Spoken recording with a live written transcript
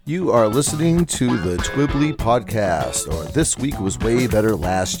You are listening to the Twibbly Podcast, or This Week Was Way Better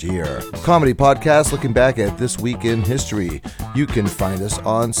Last Year. Comedy podcast looking back at this week in history. You can find us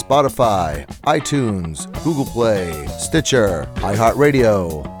on Spotify, iTunes, Google Play, Stitcher,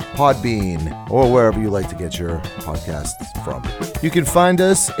 iHeartRadio, Podbean, or wherever you like to get your podcasts from. You can find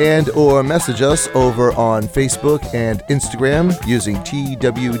us and or message us over on Facebook and Instagram using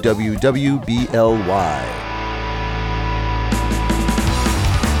TWWWBLY.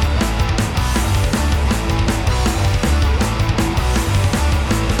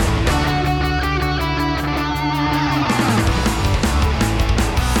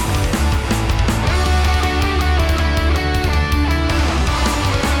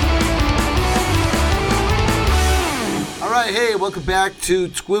 Welcome back to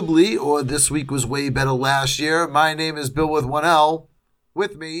Twibbly, or This Week Was Way Better Last Year. My name is Bill with one L.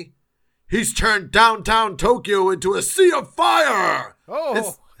 With me, he's turned downtown Tokyo into a sea of fire.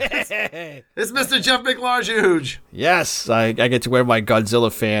 Oh, it's Mr. Jeff McLarge. Yes, I get to wear my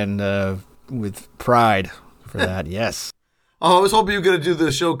Godzilla fan with pride for that. Yes. Oh, I was hoping you were going to do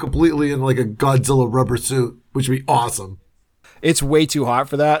the show completely in like a Godzilla rubber suit, which would be awesome. It's way too hot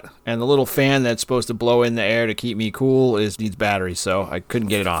for that, and the little fan that's supposed to blow in the air to keep me cool needs batteries, so I couldn't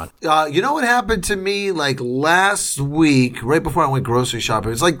get it on. You know what happened to me like last week, right before I went grocery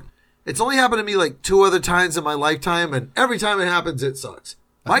shopping? It's only happened to me like 2 other times in my lifetime, and every time it happens, it sucks.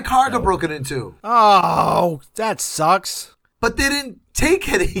 My car got broken into. Oh, that sucks. But they didn't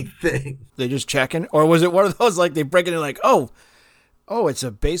take anything. They just checking? Or was it one of those like they break it in like, oh, it's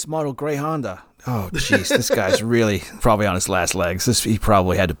a base model gray Honda. Oh, jeez, this guy's really probably on his last legs. He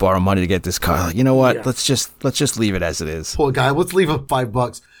probably had to borrow money to get this car. You know what? Yeah. Let's just leave it as it is. Poor guy. Let's leave him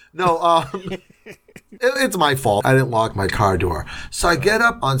 $5. No, it's my fault. I didn't lock my car door. So I get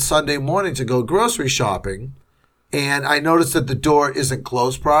up on Sunday morning to go grocery shopping, and I noticed that the door isn't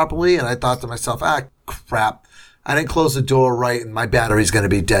closed properly, and I thought to myself, crap. I didn't close the door right, and my battery's going to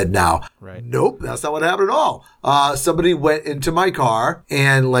be dead now. Right. Nope, that's not what happened at all. Somebody went into my car,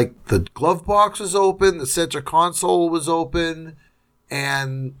 and like the glove box was open, the center console was open,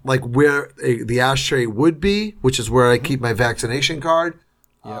 and like where the ashtray would be, which is where I keep my vaccination card,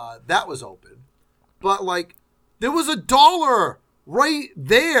 that was open. But like there was $1 right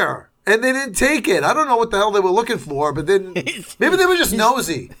there. And they didn't take it. I don't know what the hell they were looking for, but then maybe they were just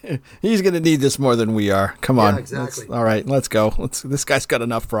nosy. He's going to need this more than we are. Come on. Yeah, exactly. All right, let's go. This guy's got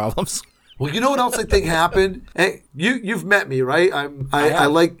enough problems. Well, you know what else I think happened? Hey, you've met me, right? I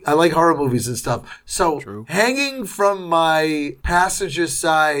like horror movies and stuff. So True. Hanging from my passenger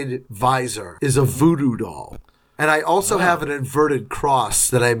side visor is a voodoo doll. And I also have an inverted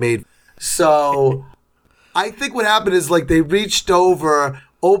cross that I made. So I think what happened is like they reached over,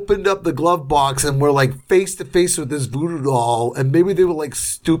 opened up the glove box, and were like face to face with this voodoo doll, and maybe they were like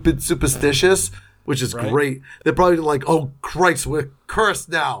stupid superstitious, which is great. They're probably like, oh Christ, we're cursed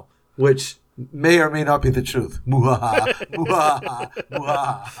now, which may or may not be the truth.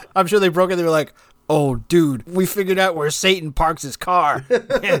 I'm sure they broke it. They were like, oh dude, we figured out where Satan parks his car.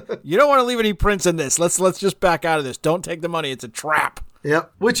 You don't want to leave any prints in this. Let's just back out of this. Don't take the money. It's a trap.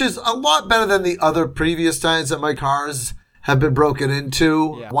 Yep, which is a lot better than the other previous times that my cars have been broken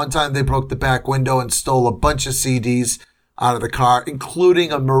into. Yeah. One time they broke the back window and stole a bunch of CDs out of the car,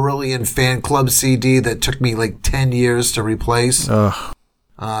 including a Marillion Fan Club CD that took me like 10 years to replace.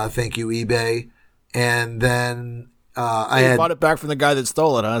 Thank you, eBay. And then I bought it back from the guy that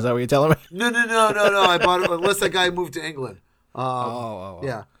stole it, huh? Is that what you're telling me? No. I bought it unless that guy moved to England.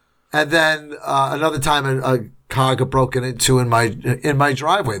 Yeah. And then another time a car got broken into in my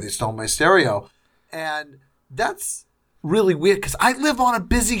driveway. They stole my stereo. And that's really weird because I live on a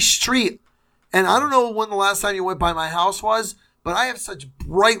busy street, and I don't know when the last time you went by my house was, but I have such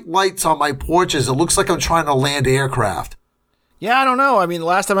bright lights on my porches. It looks like I'm trying to land aircraft. Yeah, I don't know. I mean, the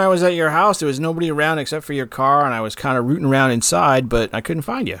last time I was at your house, there was nobody around except for your car, and I was kind of rooting around inside, but I couldn't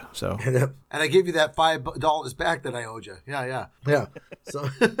find you. So, and I gave you that $5 back that I owed you. Yeah. So,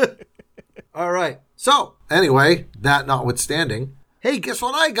 all right. So, anyway, that notwithstanding, hey, guess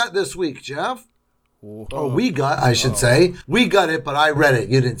what I got this week, Jeff? Whoa. Or we got, I should say. We got it, but I read it.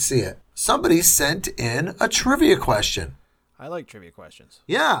 You didn't see it. Somebody sent in a trivia question. I like trivia questions.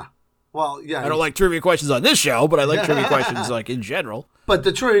 Yeah. Well, yeah. I don't like trivia questions on this show, but I like trivia questions like in general. But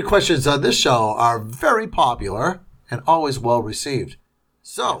the trivia questions on this show are very popular and always well received.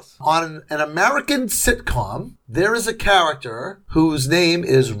 So, on an American sitcom, there is a character whose name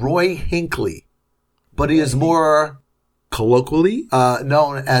is Roy Hinckley, but he is more colloquially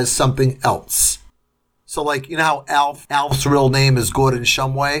known as something else. So, like, you know how Alf's real name is Gordon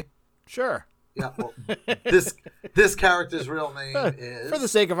Shumway? Sure. Yeah, well, this character's real name is... For the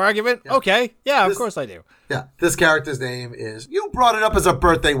sake of argument, okay. Yeah, of course I do. Yeah, this character's name is... You brought it up as a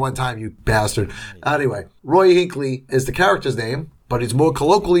birthday one time, you bastard. Anyway, Roy Hinckley is the character's name, but he's more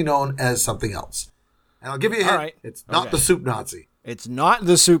colloquially known as something else. And I'll give you a hint. Right. It's not the Soup Nazi. It's not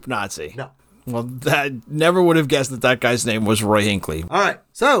the Soup Nazi. No. Well, that never would have guessed that guy's name was Roy Hinckley. All right,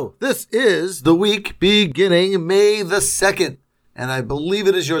 so this is the week beginning May the 2nd. And I believe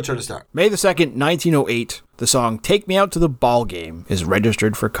it is your turn to start. May the 2nd, 1908, the song Take Me Out to the Ball Game is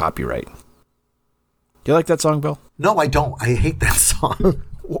registered for copyright. Do you like that song, Bill? No, I don't. I hate that song.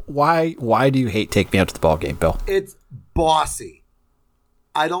 Why do you hate Take Me Out to the Ball Game, Bill? It's bossy.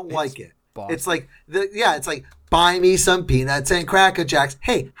 I don't like it. Bossy. It's like, it's like, buy me some peanuts and Cracker Jacks.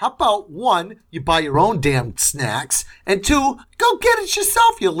 Hey, how about 1, you buy your own damn snacks, and 2, go get it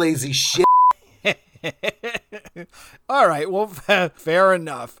yourself, you lazy shit. All right, well, fair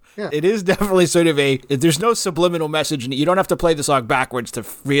enough. Yeah. It is definitely sort of there's no subliminal message, and you don't have to play the song backwards to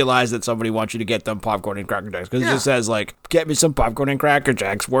realize that somebody wants you to get them popcorn and Cracker Jacks, because it just says, like, get me some popcorn and Cracker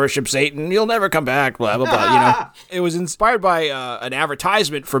Jacks, worship Satan, you'll never come back, blah, blah, blah, It was inspired by an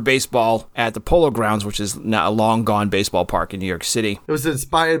advertisement for baseball at the Polo Grounds, which is now a long-gone baseball park in New York City. It was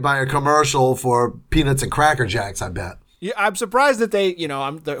inspired by a commercial for peanuts and Cracker Jacks, I bet. Yeah, I'm surprised that they,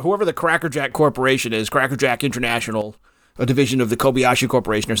 whoever the Cracker Jack Corporation is, Cracker Jack International, a division of the Kobayashi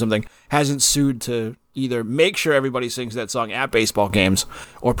Corporation or something, hasn't sued to either make sure everybody sings that song at baseball games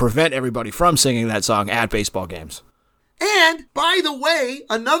or prevent everybody from singing that song at baseball games. And, by the way,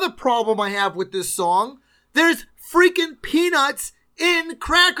 another problem I have with this song, there's freaking peanuts in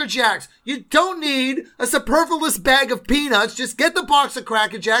Cracker Jacks. You don't need a superfluous bag of peanuts. Just get the box of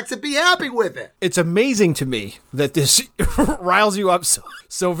Cracker Jacks and be happy with it. It's amazing to me that this riles you up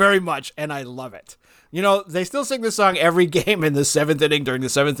so very much, and I love it. They still sing this song every game in the 7th inning during the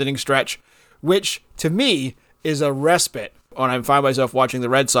 7th inning stretch, which, to me, is a respite when I find myself watching the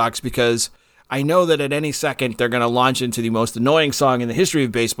Red Sox, because I know that at any second they're going to launch into the most annoying song in the history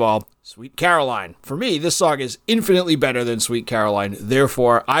of baseball, Sweet Caroline. For me, this song is infinitely better than Sweet Caroline.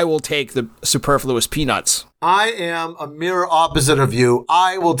 Therefore, I will take the superfluous peanuts. I am a mirror opposite of you.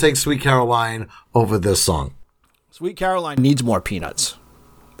 I will take Sweet Caroline over this song. Sweet Caroline needs more peanuts.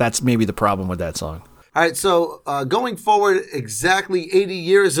 That's maybe the problem with that song. All right, so going forward exactly 80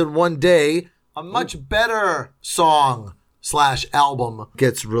 years in one day, a much better song/album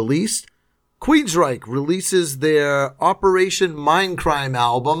gets released. Queensryche releases their Operation Mindcrime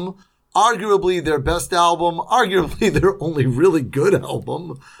album, arguably their best album, arguably their only really good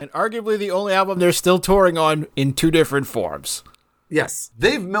album. And arguably the only album they're still touring on in 2 different forms. Yes,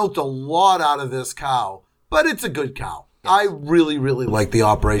 they've milked a lot out of this cow, but it's a good cow. Yes. I really, really like the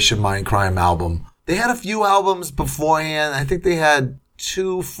Operation Mindcrime album. They had a few albums beforehand. I think they had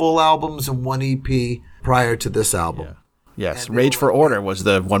 2 full albums and 1 EP prior to this album. Yeah. Yes, Rage for Order was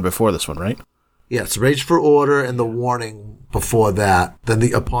the one before this one, right? Yes, Rage for Order and The Warning before that, then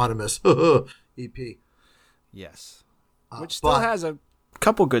the eponymous EP. Yes. Which still has a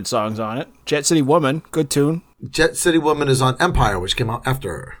couple good songs on it. Jet City Woman, good tune. Jet City Woman is on Empire, which came out after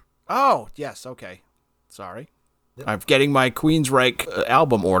her. Oh, yes, okay. Sorry. Yep. I'm getting my Queensryche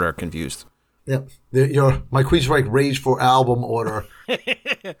album order confused. Yep. My Queensryche Rage for album order.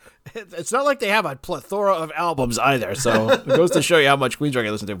 It's not like they have a plethora of albums either, so it goes to show you how much Queensryche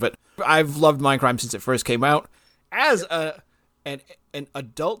I listen to. But I've loved Mindcrime since it first came out. As an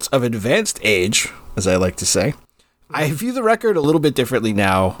adult of advanced age, as I like to say, I view the record a little bit differently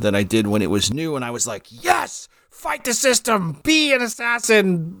now than I did when it was new, and I was like, yes! Fight the system, be an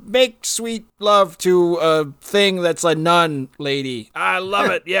assassin, make sweet love to a thing that's a nun lady. I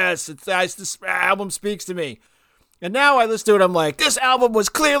love it, yes, this album speaks to me. And now I listen to it, I'm like, this album was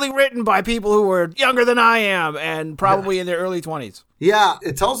clearly written by people who were younger than I am and probably in their early 20s. Yeah,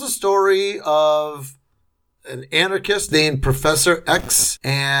 it tells a story of an anarchist named Professor X,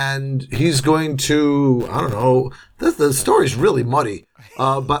 and he's going to, I don't know, the story's really muddy,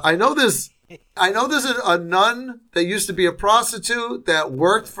 but I know there's a nun that used to be a prostitute that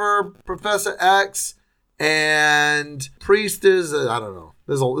worked for Professor X, and priest is, I don't know.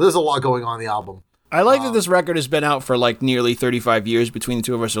 There's a lot going on in the album. I like that this record has been out for like nearly 35 years between the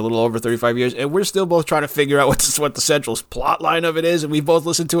two of us, a little over 35 years, and we're still both trying to figure out what the central plot line of it is, and we've both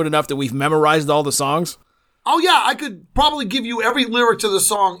listened to it enough that we've memorized all the songs. Oh, yeah, I could probably give you every lyric to the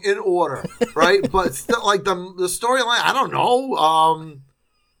song in order, right? But still, like the storyline, I don't know.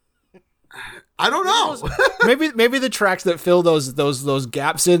 I don't know. maybe the tracks that fill those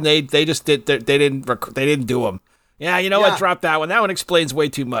gaps in, they didn't do them. Yeah, you know what? Drop that one. That one explains way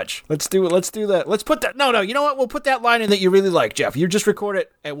too much. Let's do it. Let's do that. Let's put that. No. You know what? We'll put that line in that you really like, Jeff. You just record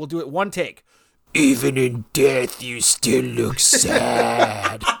it, and we'll do it one take. Even in death, you still look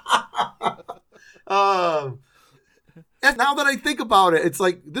sad. And now that I think about it, it's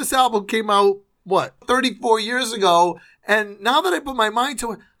like this album came out, 34 years ago. And now that I put my mind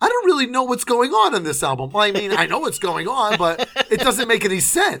to it, I don't really know what's going on in this album. Well, I mean, I know what's going on, but it doesn't make any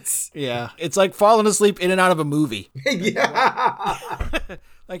sense. Yeah. It's like falling asleep in and out of a movie. Yeah.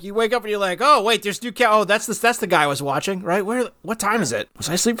 Like you wake up and you're like, oh, wait, there's new cat. Oh, that's the guy I was watching, right? What time is it? Was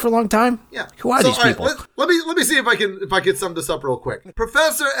I asleep for a long time? Yeah. Who are these people? Right, let me see if I can sum this up real quick.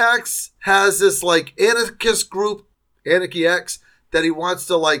 Professor X has this like anarchist group, Anarchy X, that he wants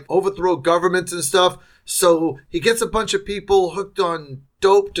to like overthrow governments and stuff. So he gets a bunch of people hooked on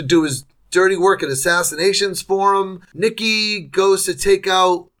dope to do his dirty work and assassinations for him. Nikki goes to take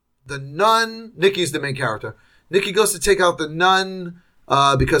out the nun. Nikki's the main character. Nikki goes to take out the nun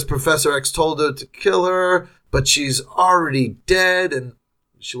because Professor X told her to kill her, but she's already dead and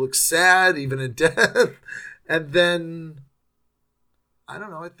she looks sad even in death. And then, I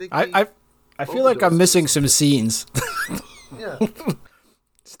don't know, I think... I feel like I'm missing some scenes. Yeah.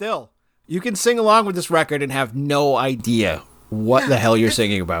 Still, you can sing along with this record and have no idea what the hell you're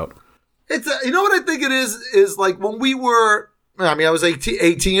singing about. It's you know what I think it is like when we were, I mean, I was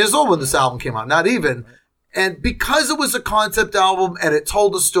 18 years old when this album came out, not even. And because it was a concept album and it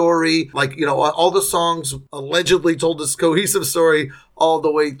told a story, like, you know, all the songs allegedly told this cohesive story all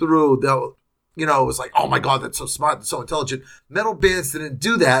the way through, that, you know, it was like, oh my God, that's so smart and so intelligent. Metal bands didn't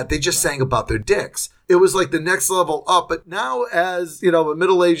do that. They just sang about their dicks. It was like the next level up. But now as, you know, a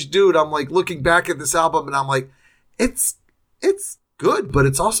middle-aged dude, I'm like looking back at this album and I'm like, it's good, but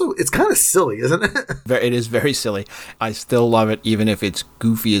it's kind of silly, isn't it? It is very silly. I still love it, even if it's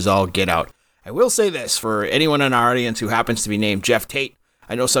goofy as all get out. I will say this, for anyone in our audience who happens to be named Jeff Tate,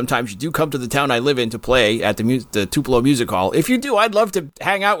 I know sometimes you do come to the town I live in to play at the Tupelo Music Hall. If you do, I'd love to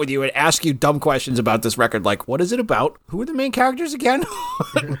hang out with you and ask you dumb questions about this record, like, what is it about? Who are the main characters again?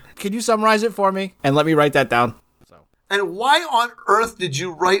 Can you summarize it for me? And let me write that down. And why on earth did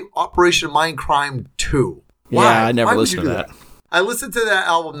you write Operation Mindcrime 2? Why? Yeah, I never listened to that. I listened to that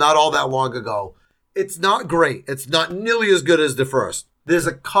album not all that long ago. It's not great. It's not nearly as good as the first. There's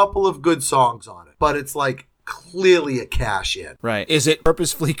a couple of good songs on it, but it's like clearly a cash in. Right. Is it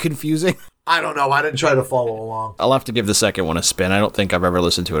purposefully confusing? I don't know. I didn't try to follow along. I'll have to give the second one a spin. I don't think I've ever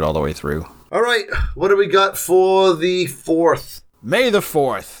listened to it all the way through. All right. What do we got for the 4th? May the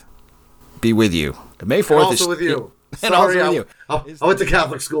 4th be with you. May 4th also with you. And Sorry, also with you. I went to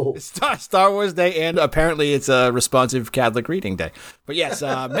Catholic school. It's Star Wars Day, and apparently it's a responsive Catholic reading day. But yes,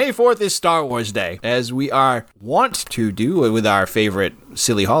 May 4th is Star Wars Day, as we are wont to do with our favorite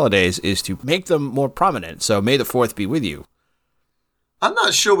silly holidays, is to make them more prominent. So May the 4th be with you. I'm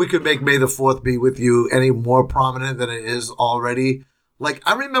not sure we could make May the 4th be with you any more prominent than it is already. Like,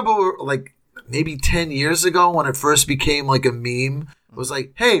 I remember, like, maybe 10 years ago when it first became, like, a meme. It was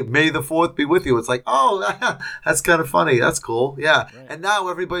like, hey, May the 4th be with you. It's like, oh, that's kind of funny. That's cool. Yeah. Right. And now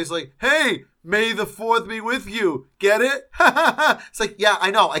everybody's like, hey, May the 4th be with you. Get it? It's like, yeah,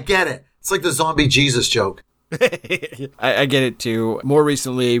 I know. I get it. It's like the zombie Jesus joke. I get it, too. More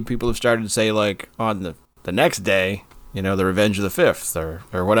recently, people have started to say, like, on the next day, you know, the Revenge of the 5th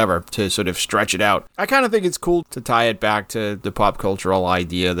or whatever, to sort of stretch it out. I kind of think it's cool to tie it back to the pop cultural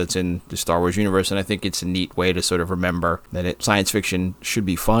idea that's in the Star Wars universe, and I think it's a neat way to sort of remember that science fiction should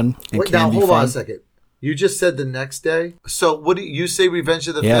be fun. Wait, now, hold on a second. You just said the next day? So what do you say, Revenge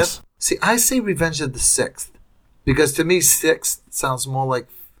of the 5th? See, I say Revenge of the 6th, because to me, 6th sounds more like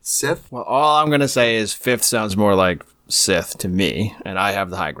Sith. Well, all I'm going to say is 5th sounds more like Sith to me, and I have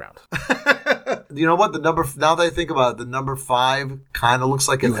the high ground. You know what? The number, now that I think about it, the number 5 kind of looks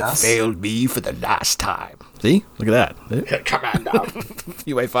like an S. You have failed me for the last time. See? Look at that. Commander.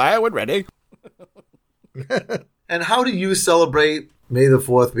 UA firewood ready. And how do you celebrate May the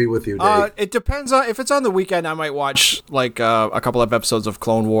 4th be with you, Dave? It depends on, if it's on the weekend, I might watch like a couple of episodes of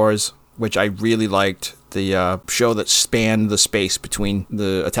Clone Wars, which I really liked. The show that spanned the space between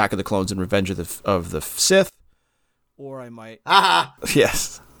the Attack of the Clones and Revenge of the Sith. Or I might...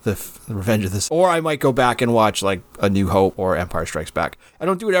 Yes. The Revenge of this. Or I might go back and watch like A New Hope or Empire Strikes Back. I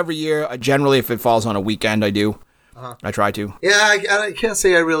don't do it every year. Generally, if it falls on a weekend, I do. I try to. Yeah, I can't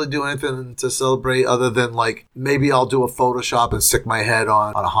say I really do anything to celebrate other than like maybe I'll do a Photoshop and stick my head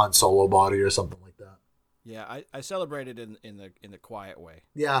on a Han Solo body or something like that. Yeah, I celebrate it in the quiet way.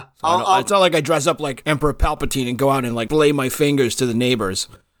 Yeah. So it's not like I dress up like Emperor Palpatine and go out and like blay my fingers to the neighbors.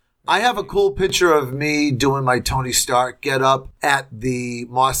 I have a cool picture of me doing my Tony Stark get up at the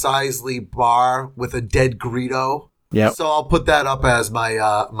Mos Eisley bar with a dead Greedo. Yeah. So I'll put that up as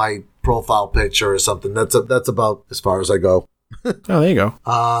my my profile picture or something. That's about as far as I go. Oh, there you go.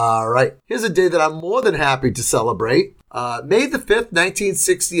 All right. Here's a day that I'm more than happy to celebrate. May the 5th,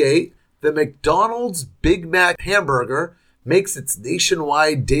 1968, the McDonald's Big Mac hamburger makes its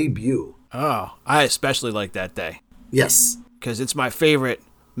nationwide debut. Oh, I especially like that day. Yes. Because it's my favorite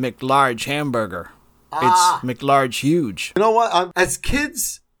McLarge hamburger. It's McLarge huge. You know what? As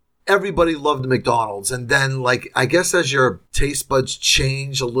kids, everybody loved McDonald's. And then, I guess as your taste buds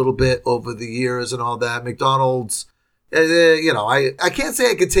change a little bit over the years and all that, McDonald's, I can't say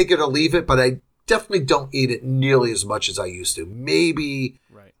I could take it or leave it, but I definitely don't eat it nearly as much as I used to. Maybe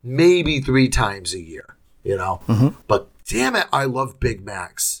 3 times a year, Mm-hmm. But damn it, I love Big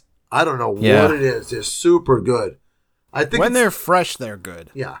Macs. I don't know what it is. They're super good. I think when they're fresh, they're good.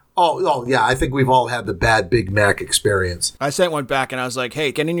 Yeah. Oh, yeah. I think we've all had the bad Big Mac experience. I sent one back and I was like,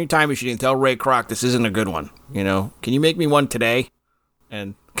 hey, get in your time machine and tell Ray Kroc this isn't a good one. Can you make me one today?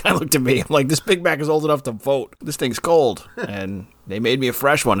 And kind of looked at me. I'm like, this Big Mac is old enough to vote. This thing's cold. And they made me a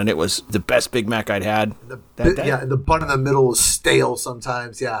fresh one, and it was the best Big Mac I'd had that day. Yeah, and the bun in the middle is stale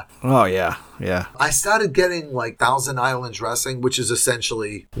sometimes, yeah. Oh, yeah, yeah. I started getting, Thousand Island dressing, which is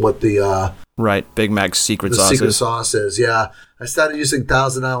essentially what the... Right, Big Mac's secret sauce is. Secret sauce is, yeah. I started using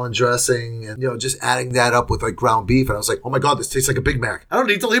Thousand Island dressing and, just adding that up with, ground beef, and I was like, oh, my God, this tastes like a Big Mac. I don't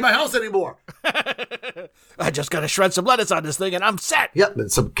need to leave my house anymore. I just got to shred some lettuce on this thing, and I'm set. Yep,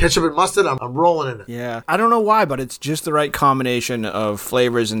 and some ketchup and mustard, I'm rolling in it. Yeah, I don't know why, but it's just the right combination of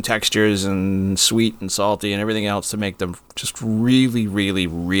flavors and textures and sweet and salty and everything else to make them just really, really,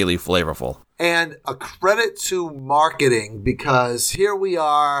 really flavorful. And a credit to marketing, because here we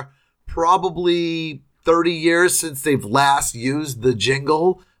are, probably 30 years since they've last used the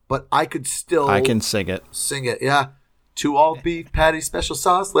jingle, but I can sing it. Sing it, yeah. 2 all beef patty, special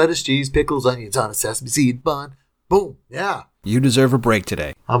sauce, lettuce, cheese, pickles, onions on a sesame seed bun. Boom, yeah. You deserve a break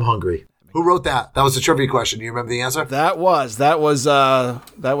today. I'm hungry. Who wrote that? That was a trivia question. Do you remember the answer? That was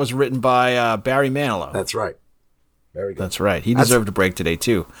written by Barry Manilow. That's right. Very good. That's right. He deserved a break today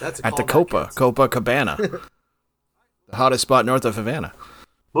too. At the Copacabana, the hottest spot north of Havana.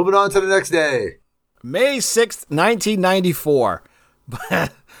 Moving on to the next day. May 6th, 1994.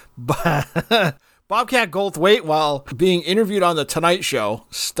 Bobcat Goldthwait, while being interviewed on The Tonight Show,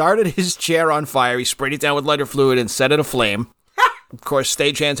 started his chair on fire. He sprayed it down with lighter fluid and set it aflame. Of course,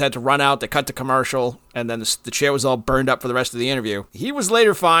 stagehands had to run out. They cut the commercial, and then the chair was all burned up for the rest of the interview. He was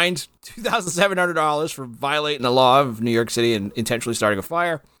later fined $2,700 for violating the law of New York City and intentionally starting a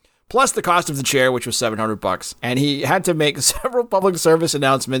fire, plus the cost of the chair, which was $700. And he had to make several public service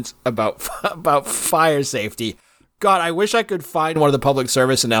announcements about fire safety. God, I wish I could find one of the public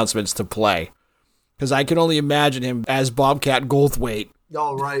service announcements to play, because I can only imagine him as Bobcat Goldthwait.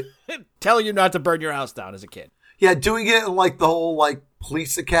 Oh, right. Telling you not to burn your house down as a kid. Yeah, doing it in the whole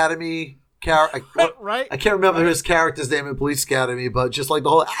Police Academy character. Right? I can't remember his character's name in Police Academy, but just the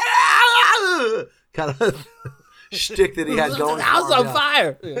whole kind of shtick that he had going. The house on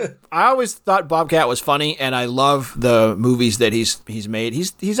fire. Yeah. I always thought Bobcat was funny, and I love the movies that he's made.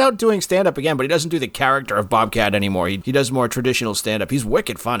 He's out doing stand up again, but he doesn't do the character of Bobcat anymore. He does more traditional stand up. He's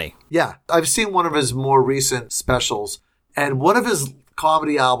wicked funny. Yeah, I've seen one of his more recent specials, and one of his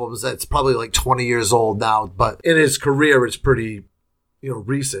comedy albums that's probably 20 years old now, but in his career it's pretty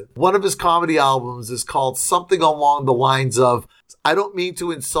recent. One of his comedy albums is called something along the lines of, I don't mean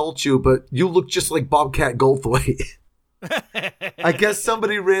to insult you, but you look just like Bobcat Goldthwait. I guess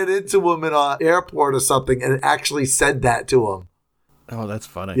somebody ran into him in an airport or something and actually said that to him. Oh, that's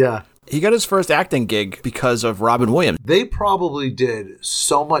funny. Yeah. He got his first acting gig because of Robin Williams. They probably did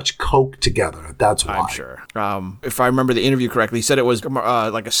so much coke together. That's why. I'm sure. If I remember the interview correctly, he said it was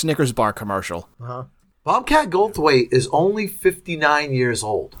like a Snickers bar commercial. Uh-huh. Bobcat Goldthwait is only 59 years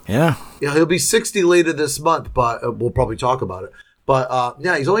old. Yeah. Yeah, he'll be 60 later this month, but we'll probably talk about it. But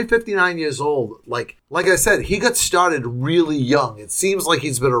yeah, he's only 59 years old. Like I said, he got started really young. It seems like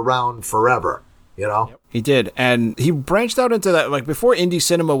he's been around forever. Yep. He did. And he branched out into that, before indie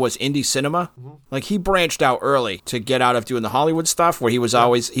cinema was indie cinema, he branched out early to get out of doing the Hollywood stuff, where he was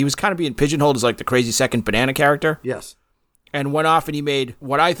kind of being pigeonholed as the crazy second banana character. Yes. And went off and he made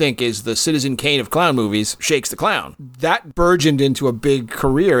what I think is the Citizen Kane of clown movies, Shakes the Clown. That burgeoned into a big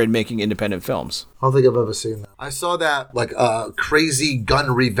career in making independent films. I don't think I've ever seen that. I saw that, a crazy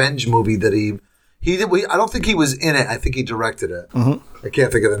gun revenge movie that he did. I don't think he was in it. I think he directed it. Mm-hmm. I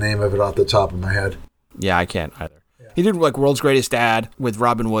can't think of the name of it off the top of my head. Yeah, I can't either. Yeah. He did World's Greatest Dad with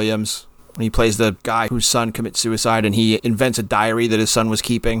Robin Williams. He plays the guy whose son commits suicide, and he invents a diary that his son was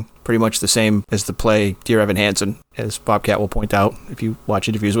keeping. Pretty much the same as the play Dear Evan Hansen, as Bobcat will point out if you watch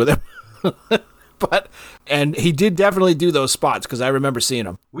interviews with him. And he did definitely do those spots because I remember seeing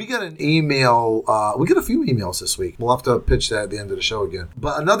them. We got an email. We got a few emails this week. We'll have to pitch that at the end of the show again.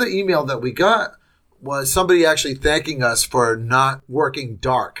 But another email that we got was somebody actually thanking us for not working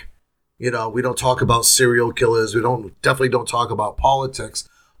dark. We don't talk about serial killers. We definitely don't talk about politics.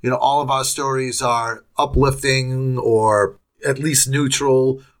 All of our stories are uplifting or at least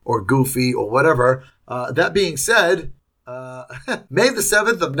neutral or goofy or whatever. That being said, May the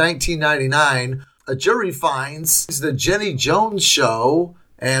 7th of 1999, a jury finds the Jenny Jones Show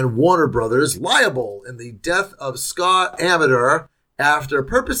and Warner Brothers liable in the death of Scott Amador after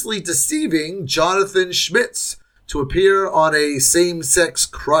purposely deceiving Jonathan Schmitz to appear on a same-sex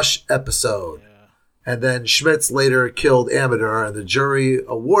crush episode. And then Schmitz later killed Amador, and the jury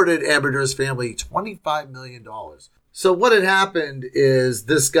awarded Amador's family $25 million. So what had happened is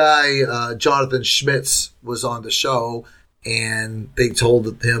this guy, Jonathan Schmitz, was on the show, and they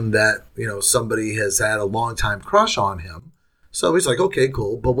told him that, somebody has had a long-time crush on him. So he's like, okay,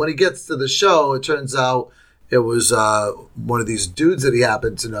 cool. But when he gets to the show, it turns out it was one of these dudes that he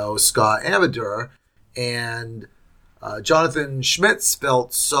happened to know, Scott Amador, and Jonathan Schmitz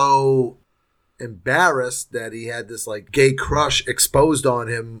felt so embarrassed that he had this gay crush exposed on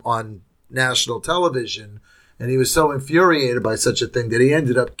him on national television, and he was so infuriated by such a thing that he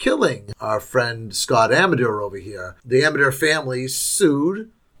ended up killing our friend Scott Amador over here. The Amador family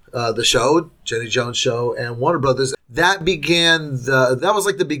sued the show, Jenny Jones Show, and Warner Brothers. That was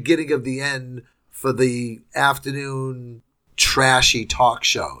like the beginning of the end for the afternoon trashy talk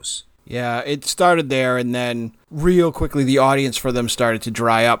shows. Yeah, it started there, and then real quickly the audience for them started to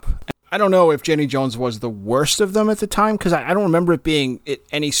dry up. I don't know if Jenny Jones was the worst of them at the time, because I don't remember it being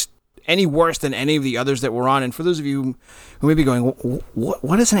any worse than any of the others that were on. And for those of you who may be going,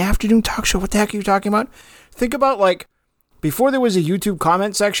 what is an afternoon talk show? What the heck are you talking about? Think about, before there was a YouTube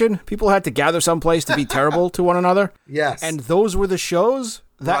comment section, people had to gather someplace to be terrible to one another. Yes. And those were the shows?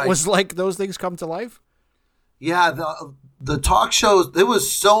 That was those things come to life? Yeah, the talk shows, there was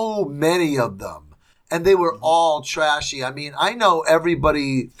so many of them, and they were all trashy. I mean, I know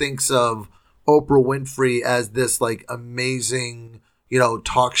everybody thinks of Oprah Winfrey as this amazing,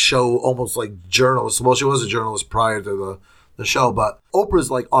 talk show, almost like journalist. Well, she was a journalist prior to the show, but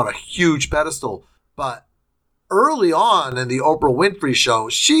Oprah's on a huge pedestal. But early on in the Oprah Winfrey show,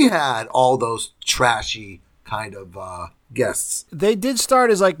 she had all those trashy kind of guests. They did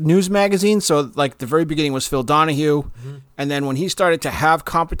start as news magazines, so the very beginning was Phil Donahue, and then when he started to have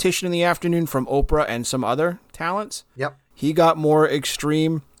competition in the afternoon from Oprah and some other talents, he got more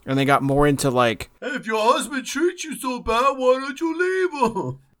extreme, and they got more into hey, if your husband treats you so bad, why don't you leave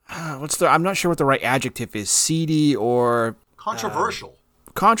him? I'm not sure what the right adjective is, seedy or controversial.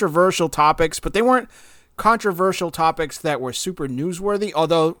 Controversial topics, but they weren't controversial topics that were super newsworthy,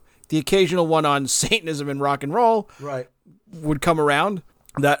 although the occasional one on Satanism and rock and roll would come around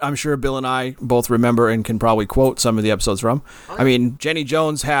that I'm sure Bill and I both remember and can probably quote some of the episodes from. I mean, Jenny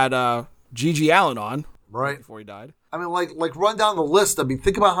Jones had Gigi Allen on before he died. I mean, run down the list. I mean,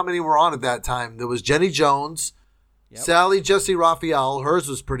 think about how many were on at that time. There was Jenny Jones, Sally Jesse Raphael. Hers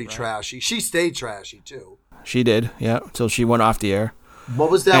was pretty trashy. She stayed trashy, too. She did, until she went off the air.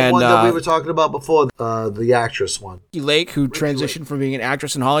 What was that one that we were talking about before? The actress one. Ricky Lake, who transitioned from being an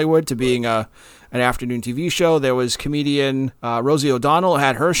actress in Hollywood to being an afternoon TV show. There was comedian Rosie O'Donnell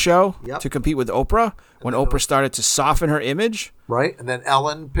had her show to compete with Oprah when Oprah started to soften her image. Right, and then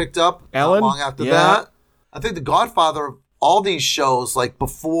Ellen picked up not long after that. I think the godfather of all these shows,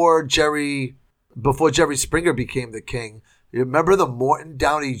 before Jerry Springer became the king, you remember the Morton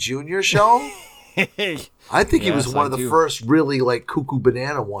Downey Jr. show? I think he was one of the first really cuckoo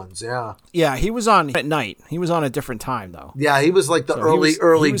banana ones. Yeah, he was on at night. He was on a different time though. Yeah, he was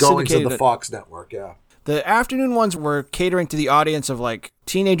early going to the Fox network. Yeah, the afternoon ones were catering to the audience of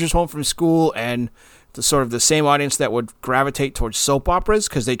teenagers home from school and the sort of the same audience that would gravitate towards soap operas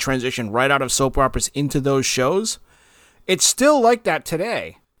because they transitioned right out of soap operas into those shows. It's still like that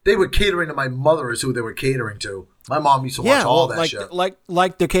today. They were catering to my mother is who they were catering to. My mom used to watch all that shit.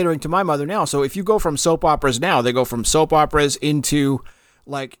 Like they're catering to my mother now. So if you go from soap operas now, they go from soap operas into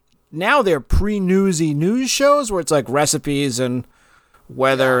now they're pre-newsy news shows where it's recipes and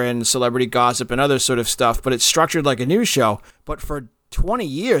weather and celebrity gossip and other sort of stuff, but it's structured like a news show. But for 20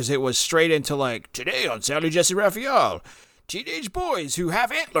 years, it was straight into today on Sally Jesse Raphael, teenage boys who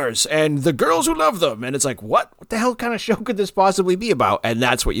have antlers and the girls who love them. And it's what the hell kind of show could this possibly be about? And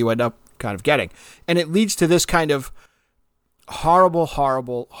that's what you end up kind of getting. And it leads to this kind of horrible,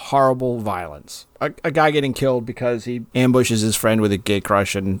 horrible, horrible violence. A guy getting killed because he ambushes his friend with a gay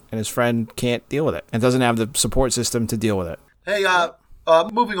crush and his friend can't deal with it and doesn't have the support system to deal with it. Hey,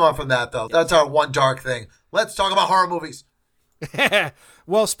 Moving on from that, though. That's our one dark thing. Let's talk about horror movies.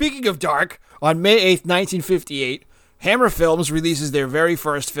 Well, speaking of dark, on May 8th, 1958, Hammer Films releases their very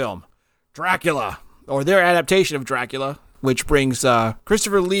first film, Dracula, or their adaptation of Dracula, which brings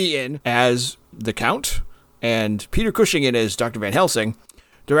Christopher Lee in as the Count and Peter Cushing in as Dr. Van Helsing,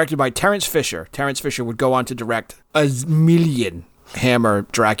 directed by Terence Fisher. Terence Fisher would go on to direct a million Hammer,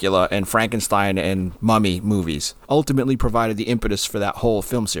 Dracula, and Frankenstein and Mummy movies. Ultimately provided the impetus for that whole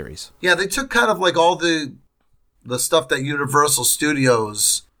film series. Yeah, they took kind of like all the stuff that Universal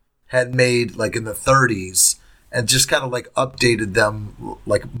Studios had made like in the 30s and just kind of like updated them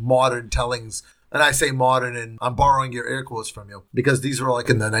like modern tellings. And I say modern, and I'm borrowing your air quotes from you because these were like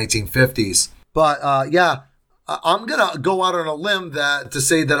in the 1950s. But I'm going to go out on a limb to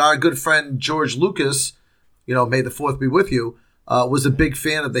say that our good friend George Lucas, may the fourth be with you, was a big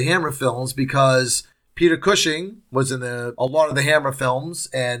fan of the Hammer films because Peter Cushing was in a lot of the Hammer films,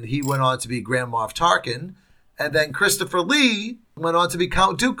 and he went on to be Grand Moff Tarkin. And then Christopher Lee went on to be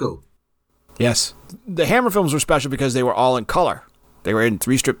Count Dooku. Yes. The Hammer films were special because they were all in color. They were in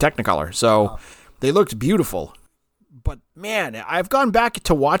 3-strip Technicolor, so they looked beautiful. But man, I've gone back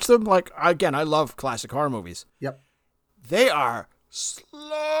to watch them. Like, again, I love classic horror movies. Yep. They are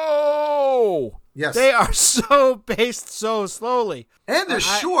slow. Yes. They are so paced so slowly. And they're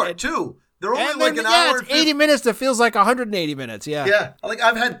short, too. They're only like an hour. It's 80 minutes that feels like 180 minutes, yeah. Yeah. Like,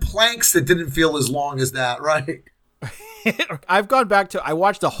 I've had planks that didn't feel as long as that, right? I've gone back to, I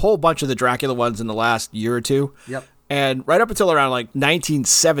watched a whole bunch of the Dracula ones in the last year or two. Yep. And right up until around like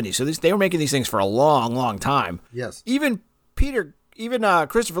 1970. So they were making these things for a long, long time. Yes. Even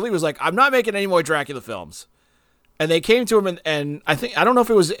Christopher Lee was like, I'm not making any more Dracula films. And they came to him and I don't know if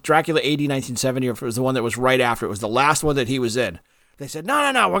it was Dracula AD 1970 or if it was the one that was right after. It was the last one that he was in. They said,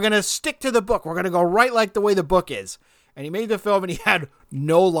 no, we're going to stick to the book. We're going to go right like the way the book is. And he made the film and he had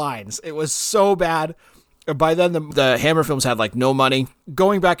no lines. It was so bad. By then, the Hammer films had like no money.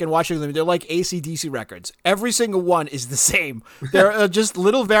 Going back and watching them, they're like AC/DC records. Every single one is the same. There are just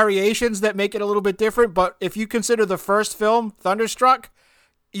little variations that make it a little bit different. But if you consider the first film, Thunderstruck,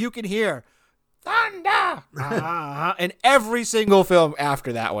 you can hear thunder in every single film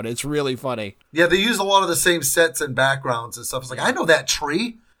after that one. It's really funny. Yeah, they use a lot of the same sets and backgrounds and stuff. It's like, I know that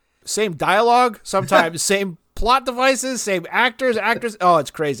tree. Same dialogue, sometimes same plot devices, same actors. Oh,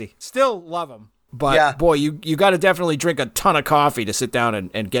 it's crazy. Still love them. But, yeah. Boy, you got to definitely drink a ton of coffee to sit down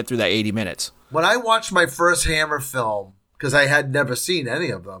and get through that 80 minutes. When I watched my first Hammer film, because I had never seen any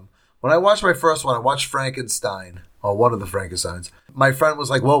of them, when I watched my first one, I watched Frankenstein, or one of the Frankensteins. My friend was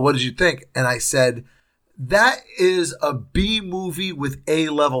like, well, what did you think? And I said, that is a B movie with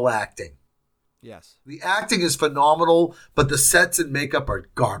A-level acting. Yes. The acting is phenomenal, but the sets and makeup are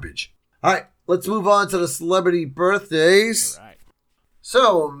garbage. All right, let's move on to the celebrity birthdays. All right.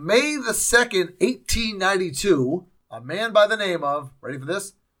 So, May the 2nd, 1892, a man by the name of, ready for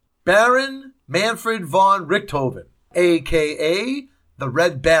this? Baron Manfred von Richthofen, a.k.a. the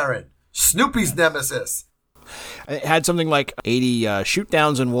Red Baron, Snoopy's nemesis. It had something like 80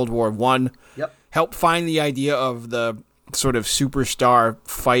 shoot-downs in World War I. Yep. Helped find the idea of the sort of superstar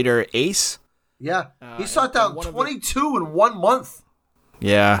fighter ace. Yeah. He shot down 22 in 1 month.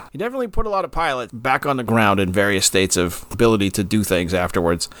 Yeah, he definitely put a lot of pilots back on the ground in various states of ability to do things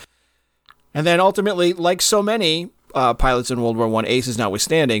afterwards. And then ultimately, like so many pilots in World War I, aces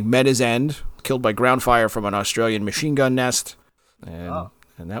notwithstanding, met his end, killed by ground fire from an Australian machine gun nest.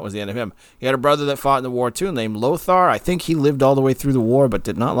 And that was the end of him. He had a brother that fought in the war too, named Lothar. I think he lived all the way through the war, but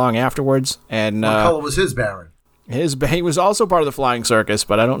did not long afterwards. And what color was his Baron? He was also part of the flying circus,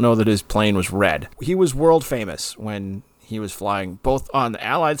 but I don't know that his plane was red. He was world famous when he was flying both on the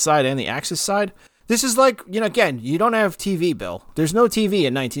Allied side and the Axis side. This is like, again, you don't have TV, Bill. There's no TV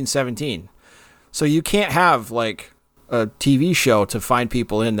in 1917. So you can't have like a TV show to find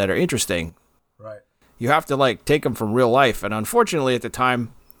people in that are interesting. Right. You have to like take them from real life. And unfortunately at the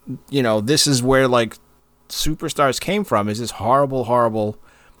time, this is where like superstars came from, is this horrible, horrible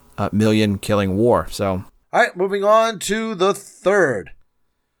million killing war. So. All right, moving on to the 3rd.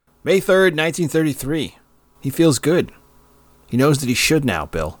 May 3rd, 1933. He feels good. He knows that he should now,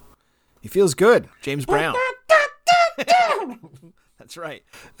 Bill. He feels good. James Brown. That's right.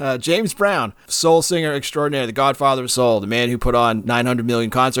 James Brown, soul singer extraordinaire, the godfather of soul, the man who put on 900 million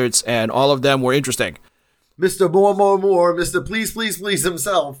concerts, and all of them were interesting. Mr. More, Mr. Please, Please, Please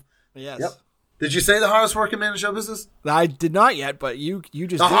himself. Yes. Yep. Did you say the hardest working man in show business? I did not yet, but you just the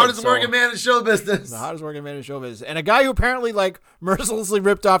did, hardest working man in show business. The hardest working man in show business. And a guy who apparently like mercilessly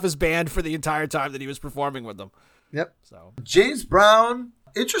ripped off his band for the entire time that he was performing with them. Yep. So James Brown,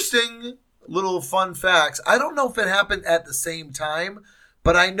 interesting little fun facts. I don't know if it happened at the same time,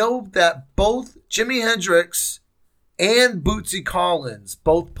 but I know that both Jimi Hendrix and Bootsy Collins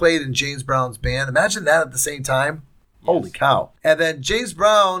both played in James Brown's band. Imagine that at the same time. Yes. Holy cow. And then James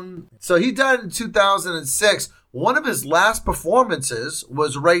Brown, so he died in 2006. One of his last performances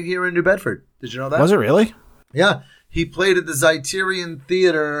was right here in New Bedford. Did you know that? Was it really? Yeah. He played at the Zeiterion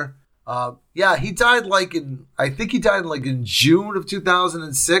Theater. He died in June of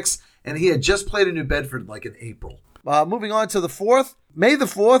 2006, and he had just played in New Bedford in April. Moving on to the 4th. May the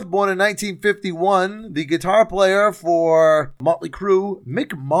 4th, born in 1951, the guitar player for Motley Crue,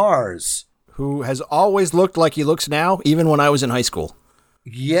 Mick Mars. Who has always looked like he looks now, even when I was in high school.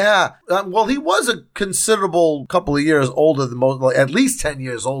 Yeah. He was a considerable couple of years older than most, at least 10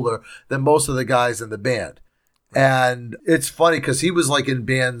 years older than most of the guys in the band. And it's funny because he was in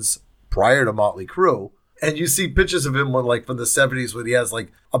bands prior to Motley Crue. And you see pictures of him from the 70s when he has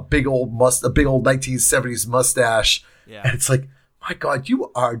a big old 1970s mustache. Yeah. And it's my God,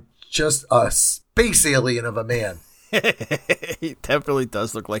 you are just a space alien of a man. He definitely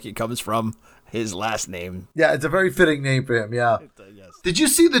does look like he comes from his last name. Yeah, it's a very fitting name for him, yeah. Yes. Did you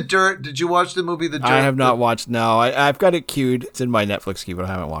see The Dirt? Did you watch the movie The Dirt? I have not watched, no. I've got it queued. It's in my Netflix queue, but I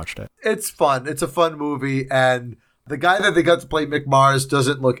haven't watched it. It's fun. It's a fun movie, and the guy that they got to play Mick Mars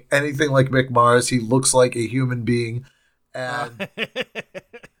doesn't look anything like Mick Mars. He looks like a human being. And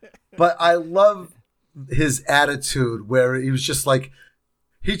but I love his attitude where he was just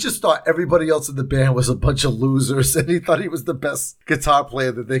he just thought everybody else in the band was a bunch of losers, and he thought he was the best guitar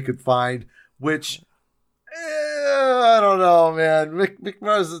player that they could find, which, I don't know, man. Mick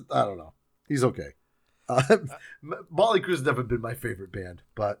Mars, I don't know. He's okay. Motley Crue's never been my favorite band,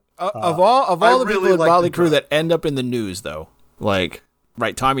 but of all the people in Motley Crue that end up in the news, though,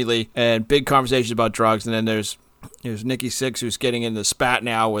 Tommy Lee, and big conversations about drugs, and then there's Nikki Sixx, who's getting in the spat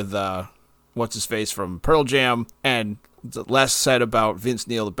now with what's his face from Pearl Jam, and the less said about Vince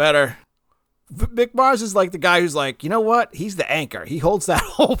Neil, the better. Mick Mars is the guy who's you know what? He's the anchor. He holds that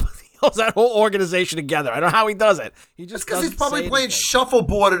whole organization together. I don't know how he does it. He just because he's probably playing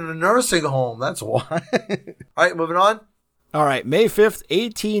shuffleboard in a nursing home. That's why. All right, moving on. All right, May 5th,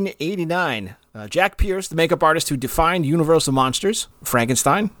 1889. Jack Pierce, the makeup artist who defined Universal monsters,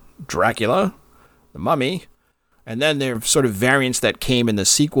 Frankenstein, Dracula, the Mummy, and then there are sort of variants that came in the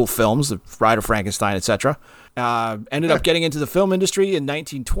sequel films, the Bride of Frankenstein, etc. Ended up getting into the film industry in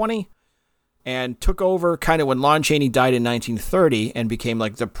 1920 and took over kind of when Lon Chaney died in 1930 and became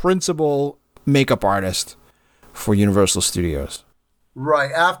the principal makeup artist for Universal Studios.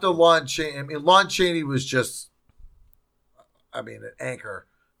 Right. After Lon Chaney, Lon Chaney was just, an anchor.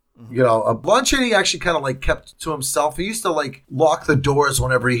 Mm-hmm. Lon Chaney actually kind of kept to himself. He used to lock the doors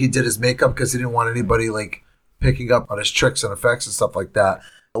whenever he did his makeup because he didn't want anybody picking up on his tricks and effects and stuff like that.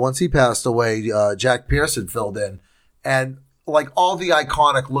 Once he passed away, Jack Pierce had filled in, and all the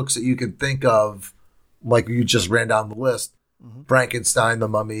iconic looks that you can think of, you just ran down the list, mm-hmm. Frankenstein, the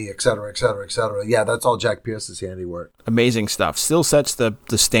Mummy, et cetera, et cetera, et cetera. Yeah, that's all Jack Pierce's handiwork. Amazing stuff. Still sets the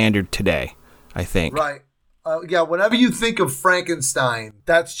standard today, I think. Right. Whenever you think of Frankenstein,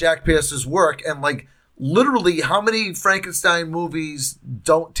 that's Jack Pierce's work, and literally, how many Frankenstein movies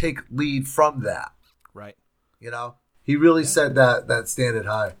don't take lead from that? Right. He really set that standard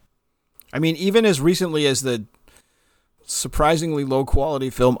high. Even as recently as the surprisingly low quality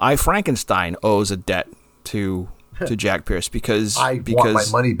film I, Frankenstein owes a debt to Jack Pierce because want my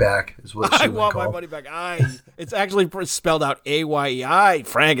money back is what I want my money back. It's actually spelled out AYEI,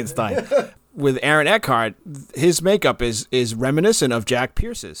 Frankenstein. With Aaron Eckhart, his makeup is reminiscent of Jack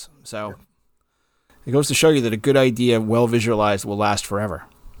Pierce's. So it goes to show you that a good idea, well visualized, will last forever.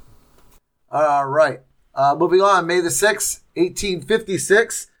 All right. Moving on, May the 6th,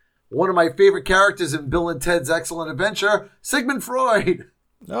 1856. One of my favorite characters in Bill and Ted's Excellent Adventure, Sigmund Freud.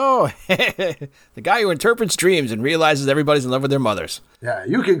 Oh, the guy who interprets dreams and realizes everybody's in love with their mothers. Yeah,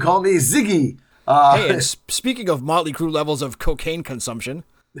 you can call me Ziggy. Hey, and speaking of Motley Crue levels of cocaine consumption.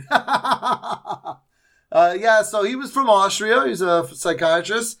 So he was from Austria. He's a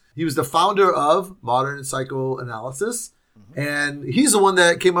psychiatrist. He was the founder of modern psychoanalysis. Mm-hmm. And he's the one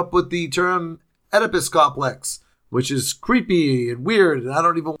that came up with the term Oedipus complex, which is creepy and weird, and I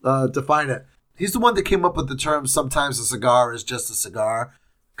don't even define it. He's the one that came up with the term sometimes a cigar is just a cigar,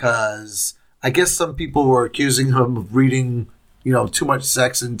 because I guess some people were accusing him of reading, too much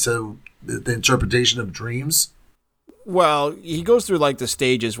sex into the interpretation of dreams. Well, he goes through the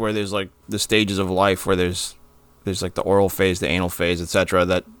stages where there's the stages of life where there's the oral phase, the anal phase,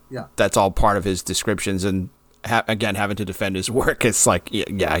 etc. That's all part of his descriptions, and again, having to defend his work, it's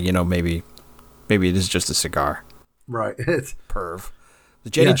maybe it is just a cigar. Right. Perv. The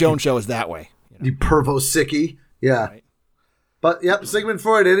Jenny Jones show is that way. You pervo sickie. Yeah. Right. But yep, Sigmund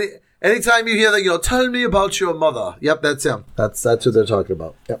Freud. Anytime you hear that, tell me about your mother. Yep, that's him. That's what they're talking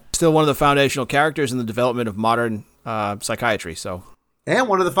about. Yep. Still one of the foundational characters in the development of modern psychiatry. So, and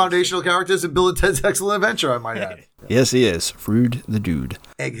one of the foundational characters in Bill and Ted's Excellent Adventure, I might add. Yes, he is. Freud the Dude.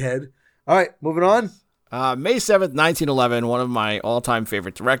 Egghead. All right, moving on. May 7th, 1911, one of my all-time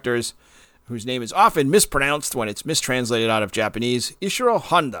favorite directors, whose name is often mispronounced when it's mistranslated out of Japanese, Ishiro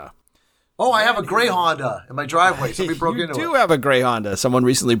Honda. Oh, I have a gray Honda in my driveway. Somebody broke into it. You do have a gray Honda. Someone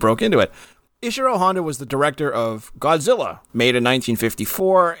recently broke into it. Ishiro Honda was the director of Godzilla, made in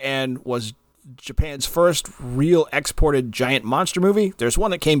 1954, and was Japan's first real exported giant monster movie. There's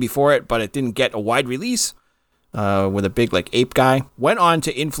one that came before it, but it didn't get a wide release, with a big ape guy. Went on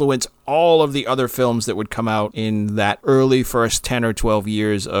to influence all of the other films that would come out in that early first 10 or 12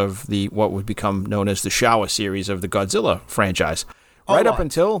 years of what would become known as the Showa series of the Godzilla franchise. Right up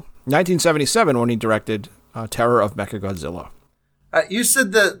until 1977, when he directed Terror of Mechagodzilla. You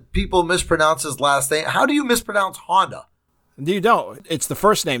said that people mispronounce his last name. How do you mispronounce Honda? You don't. It's the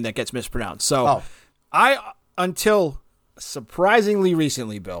first name that gets mispronounced. So until surprisingly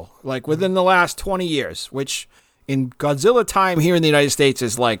recently, Bill, within the last 20 years, which in Godzilla time here in the United States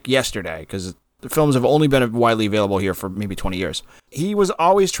is like yesterday, because the films have only been widely available here for maybe 20 years. He was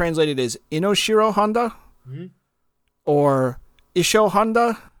always translated as Inoshiro Honda, or Isho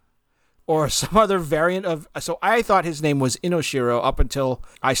Honda, or some other variant of... So I thought his name was Inoshiro up until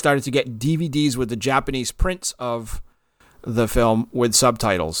I started to get DVDs with the Japanese prints of the film with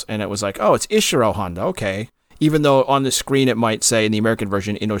subtitles. And it was like, oh, it's Ishiro Honda. Okay. Even though on the screen it might say in the American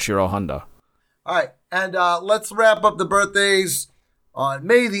version, Inoshiro Honda. All right. And let's wrap up the birthdays. On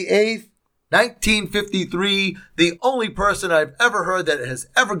May the 8th, 1953, the only person I've ever heard that has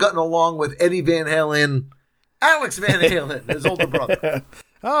ever gotten along with Eddie Van Halen, Alex Van Halen, his older brother.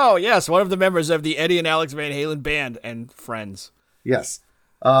 Oh, yes, one of the members of the Eddie and Alex Van Halen band and friends. Yes.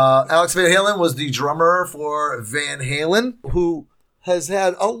 Alex Van Halen was the drummer for Van Halen, who has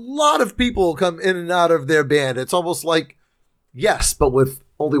had a lot of people come in and out of their band. It's almost like Yes, but with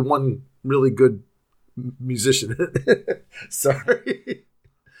only one really good musician. Sorry.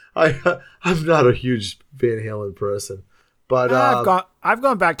 I'm not a huge Van Halen person. But I've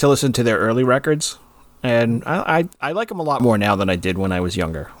gone back to listen to their early records. And I like them a lot more now than I did when I was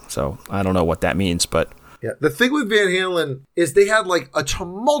younger. So I don't know what that means, but... Yeah, the thing with Van Halen is they had like a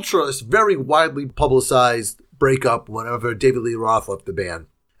tumultuous, very widely publicized breakup whenever David Lee Roth left the band.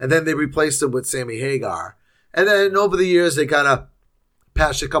 And then they replaced him with Sammy Hagar. And then over the years, they kind of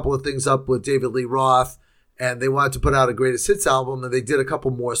patched a couple of things up with David Lee Roth. And they wanted to put out a greatest hits album. And they did a couple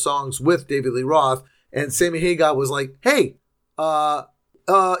more songs with David Lee Roth. And Sammy Hagar was like, hey, so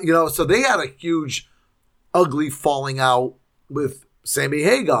they had a huge... ugly falling out with Sammy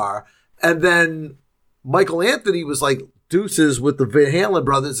Hagar. And then Michael Anthony was like deuces with the Van Halen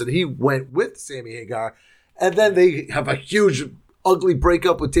brothers, and he went with Sammy Hagar. And then they have a huge ugly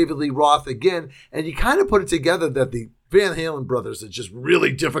breakup with David Lee Roth again. And you kind of put it together that the Van Halen brothers are just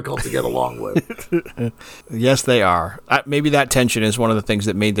really difficult to get along with. Yes, they are. Maybe that tension is one of the things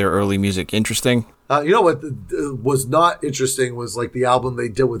that made their early music interesting. You know what was not interesting was like the album they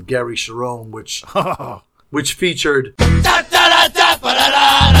did with Gary Cherone, which featured the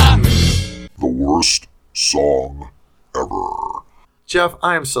worst song ever. Jeff,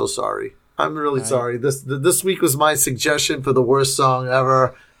 I am so sorry. I'm really sorry. This week was my suggestion for the worst song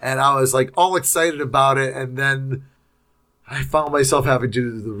ever, and I was like all excited about it, and then I found myself having to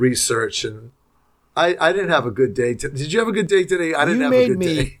do the research, and I didn't have a good day. Did you have a good day today? I didn't have a good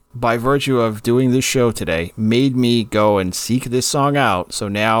day. By virtue of doing this show today, made me go and seek this song out, so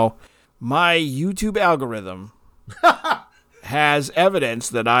now my YouTube algorithm has evidence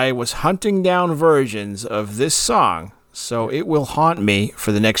that I was hunting down versions of this song, so it will haunt me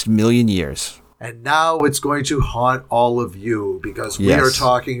for the next million years. And now it's going to haunt all of you because we are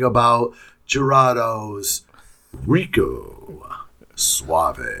talking about Gerardo's Rico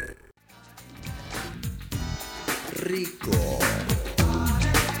Suave. Rico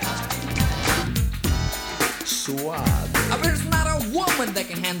Suave. There's not a woman that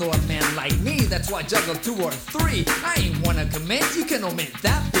can handle a man like me. That's why I juggle 2 or 3. I ain't wanna commit, you can omit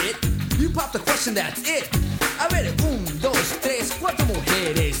that bit. You pop the question, that's it. A ver, 1, 2, 3, 4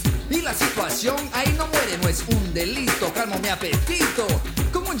 mujeres. Y la situación ahí no muere, no es un delito. Calmo mi apetito,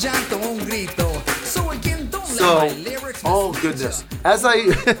 como un llanto o un grito. So again, don't let my lyrics... Oh goodness. As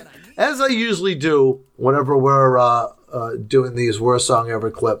I usually do whenever we're doing these worst song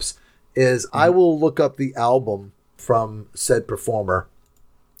ever clips, is I will look up the album from said performer.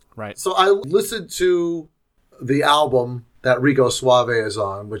 Right. So I listened to the album that Rico Suave is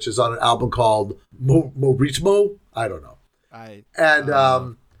on, which is on an album called Moritmo. I don't know.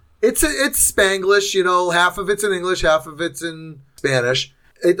 And it's Spanglish, you know, half of it's in English, half of it's in Spanish.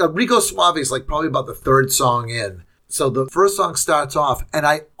 Rico Suave is like probably about the third song in. So the first song starts off, and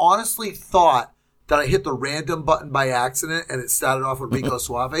I honestly thought that I hit the random button by accident and it started off with Rico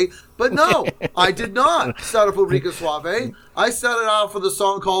Suave. But no, I did not start off with Rico Suave. I started off with a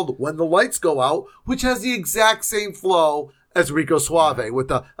song called When the Lights Go Out, which has the exact same flow as Rico Suave with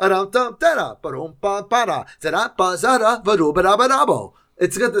the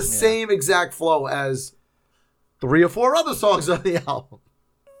it's got the same exact flow as 3 or 4 other songs on the album.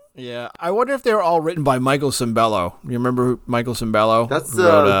 Yeah, I wonder if they were all written by Michael Cimbello. You remember Michael Cimbello? That's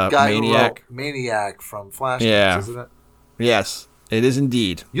the guy Maniac? who wrote Maniac from Flashdance, Yeah. isn't it? Yes, it is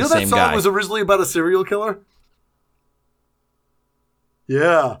indeed. You know the that same song guy. was originally about a serial killer?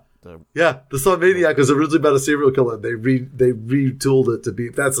 Yeah. The song Maniac was originally about a serial killer. They retooled it to be...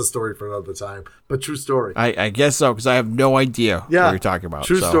 That's a story for another time. But true story. I guess so, because I have no idea what you're talking about.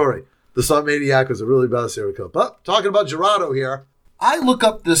 True story. The song Maniac was really about a serial killer. But talking about Gerardo here, I look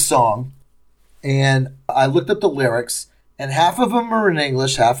up this song, and I looked up the lyrics, and half of them are in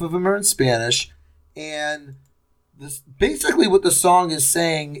English, half of them are in Spanish, and this basically what the song is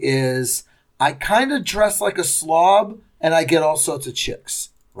saying is, I kind of dress like a slob, and I get all sorts of chicks,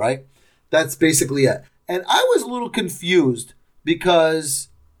 right? That's basically it. And I was a little confused because,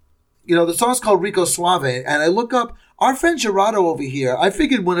 you know, the song's called Rico Suave, and I look up our friend Gerardo over here. I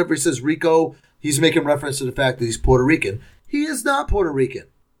figured whenever he says Rico, he's making reference to the fact that he's Puerto Rican. He is not Puerto Rican.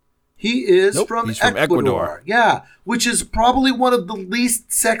 He is from Ecuador. Yeah, which is probably one of the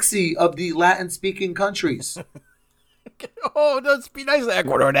least sexy of the Latin-speaking countries. Oh, don't be nice to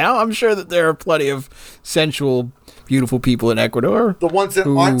Ecuador now. I'm sure that there are plenty of sensual, beautiful people in Ecuador. The ones that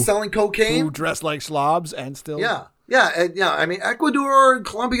aren't selling cocaine? Who dress like slobs and still... Yeah. I mean, Ecuador and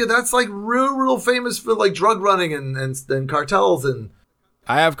Colombia, that's like real famous for like drug running and cartels and...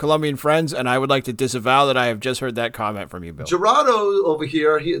 I have Colombian friends, and I would like to disavow that I have just heard that comment from you, Bill. Gerardo over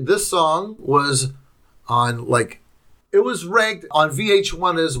here, this song was on, like, it was ranked on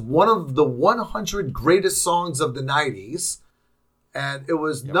VH1 as one of the 100 greatest songs of the 90s. And it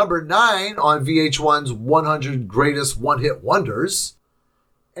was number 9 on VH1's 100 greatest one-hit wonders.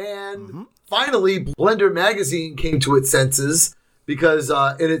 And finally, Blender Magazine came to its senses because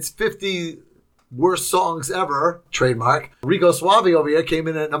in its 50... worst songs ever, trademark, Rico Suave over here came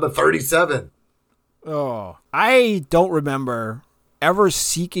in at number 37. Oh, I don't remember ever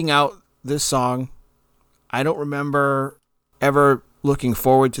seeking out this song. I don't remember ever looking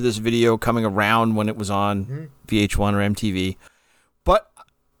forward to this video coming around when it was on VH1 or MTV. But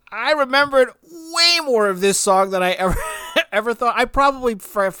I remembered way more of this song than I ever thought. I probably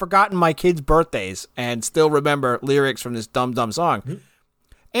have forgotten my kids' birthdays and still remember lyrics from this dumb song.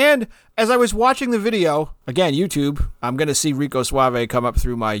 And as I was watching the video, again, YouTube, I'm going to see Rico Suave come up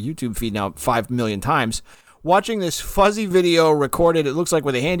through my YouTube feed now 5 million times. Watching this fuzzy video recorded, it looks like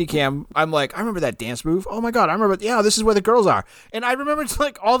with a handy cam, I'm like, I remember that dance move. Oh my God, I remember, this is where the girls are. And I remember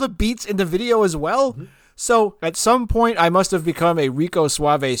like all the beats in the video as well. So at some point, I must have become a Rico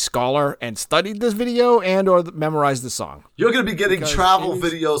Suave scholar and studied this video and or memorized the song. You're going to be getting travel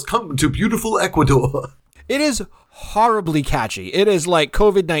videos coming to beautiful Ecuador. It is horribly catchy. It is like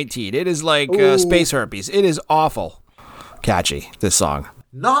COVID-19. It is like space herpes. It is awful catchy, this song.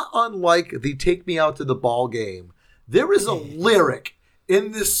 Not unlike the Take Me Out to the Ball Game, there is a lyric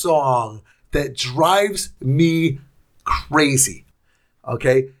in this song that drives me crazy.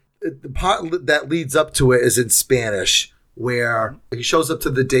 Okay? The part that leads up to it is in Spanish, where he shows up to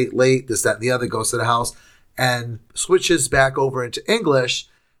the date late, this, that, and the other, goes to the house, and switches back over into English,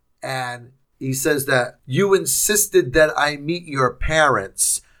 and he says that you insisted that I meet your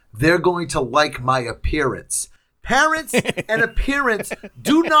parents. They're going to like my appearance. Parents and appearance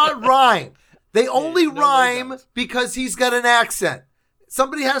do not rhyme. They only rhyme because he's got an accent.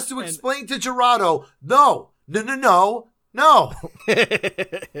 Somebody has to explain to Gerardo, no.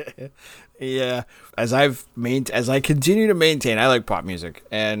 Yeah. As I continue to maintain, I like pop music,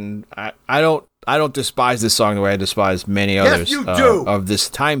 and I don't despise this song the way I despise many others of this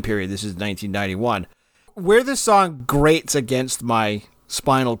time period. This is 1991. Where this song grates against my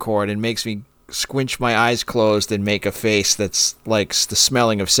spinal cord and makes me squinch my eyes closed and make a face that's like the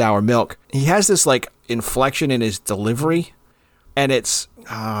smelling of sour milk. He has this like inflection in his delivery, and it's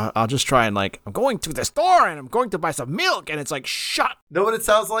I'll just try and like, I'm going to the store and I'm going to buy some milk, and it's like, shut. Know what it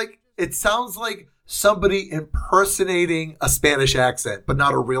sounds like? It sounds like somebody impersonating a Spanish accent, but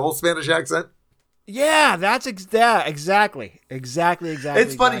not a real Spanish accent. Yeah, that's exactly.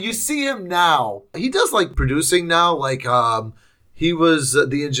 It's funny. You see him now. He does like producing now. Like he was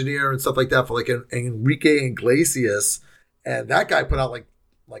the engineer and stuff like that for like Enrique Iglesias. And that guy put out like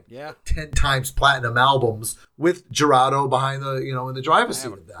Yeah. 10 times platinum albums with Gerardo behind the, in the driver's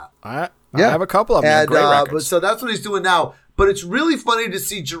seat of that. I have a couple of them. And Great but records. so that's what he's doing now. But it's really funny to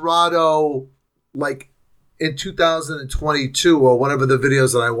see Gerardo like in 2022 or whatever the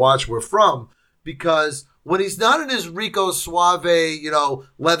videos that I watched were from, because when he's not in his Rico Suave,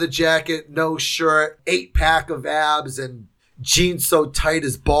 leather jacket, no shirt, 8-pack of abs and jeans so tight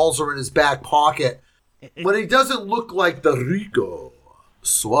his balls are in his back pocket, when he doesn't look like the Rico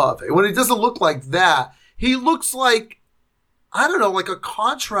Suave, when he doesn't look like that, he looks like, I don't know, like a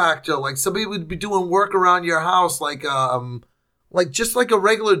contractor, like somebody would be doing work around your house, like just like a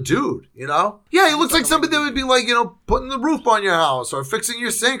regular dude, Yeah, he looks like somebody that would be like, putting the roof on your house or fixing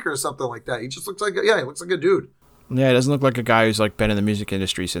your sink or something like that. He just looks like, he looks like a dude. Yeah, he doesn't look like a guy who's like been in the music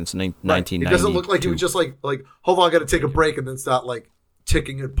industry since 1990. He doesn't look like he was just like, hold on, I got to take a break and then start like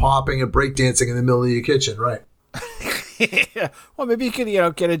ticking and popping and breakdancing in the middle of your kitchen, right? Yeah. Well, maybe he could,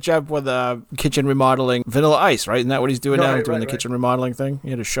 get a job with kitchen remodeling Vanilla Ice, right? Isn't that what he's doing now? Doing the kitchen remodeling thing? He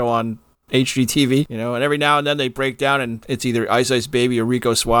had a show on HGTV, and every now and then they break down and it's either Ice Ice Baby or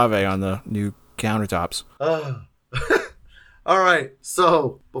Rico Suave on the new countertops. All right.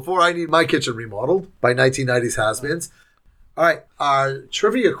 So before I need my kitchen remodeled by 1990s has-beens. All right. Our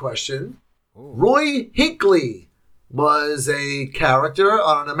trivia question. Ooh. Roy Hinckley was a character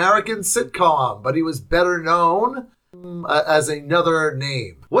on an American sitcom, but he was better known as another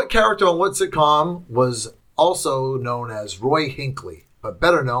name. What character on what sitcom was also known as Roy Hinckley, but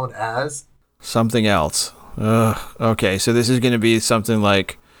better known as something else? Okay, so this is going to be something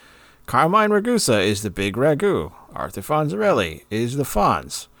like Carmine Ragusa is the big ragu. Arthur Fonzarelli is the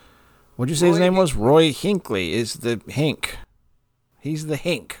Fonz. What'd you say his name was? Roy Hinckley is the Hink. He's the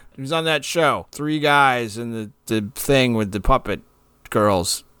Hink. He was on that show. 3 guys in the thing with the puppet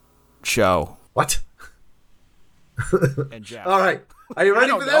girls show. What? And Jeff. All right. Are you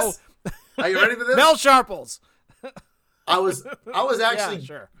ready for this? Are you ready for this? Mel Sharples. I was actually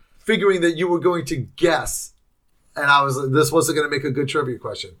figuring that you were going to guess, and this wasn't going to make a good trivia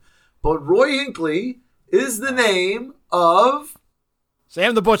question. But Roy Hinckley is the name of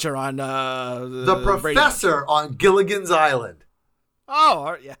Sam the Butcher on the professor on Gilligan's Island.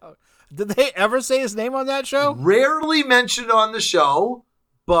 Oh, yeah. Did they ever say his name on that show? Rarely mentioned on the show,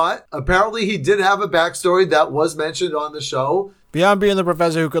 but apparently he did have a backstory that was mentioned on the show. Beyond being the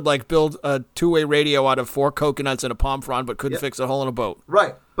professor who could build a 2-way radio out of 4 coconuts and a palm frond, but couldn't fix a hole in a boat.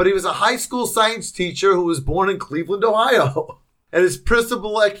 Right. But he was a high school science teacher who was born in Cleveland, Ohio. And his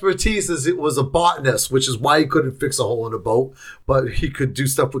principal expertise was a botanist, which is why he couldn't fix a hole in a boat, but he could do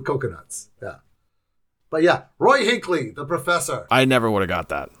stuff with coconuts. Yeah. But yeah, Roy Hinckley, the professor. I never would have got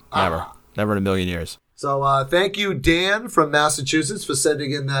that. Never. Never in a million years. So thank you, Dan from Massachusetts, for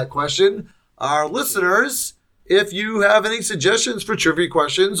sending in that question. Our listeners, if you have any suggestions for trivia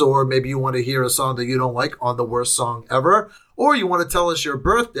questions, or maybe you want to hear a song that you don't like on the worst song ever, or you want to tell us your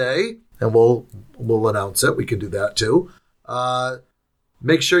birthday, and we'll announce it. We can do that too.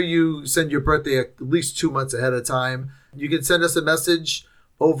 Make sure you send your birthday at least 2 months ahead of time. You can send us a message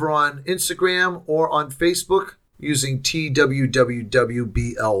over on Instagram or on Facebook using TWWWBLY.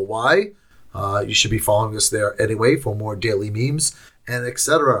 You should be following us there anyway for more daily memes and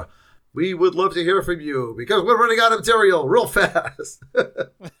etc. We would love to hear from you because we're running out of material real fast.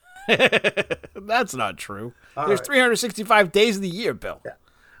 That's not true. There's 365 days of the year, Bill. Yeah.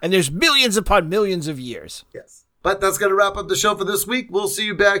 And there's millions upon millions of years. Yes. But that's going to wrap up the show for this week. We'll see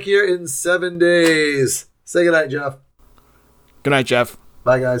you back here in 7 days. Say goodnight, Jeff. Good night, Jeff.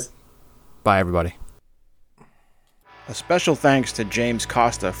 Bye, guys. Bye, everybody. A special thanks to James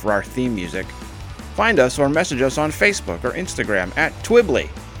Costa for our theme music. Find us or message us on Facebook or Instagram at Twibbly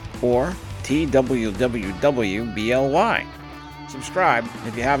or TWWWBLY. Subscribe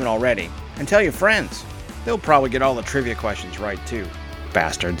if you haven't already, and tell your friends. They'll probably get all the trivia questions right, too.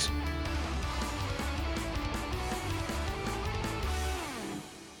 Bastards.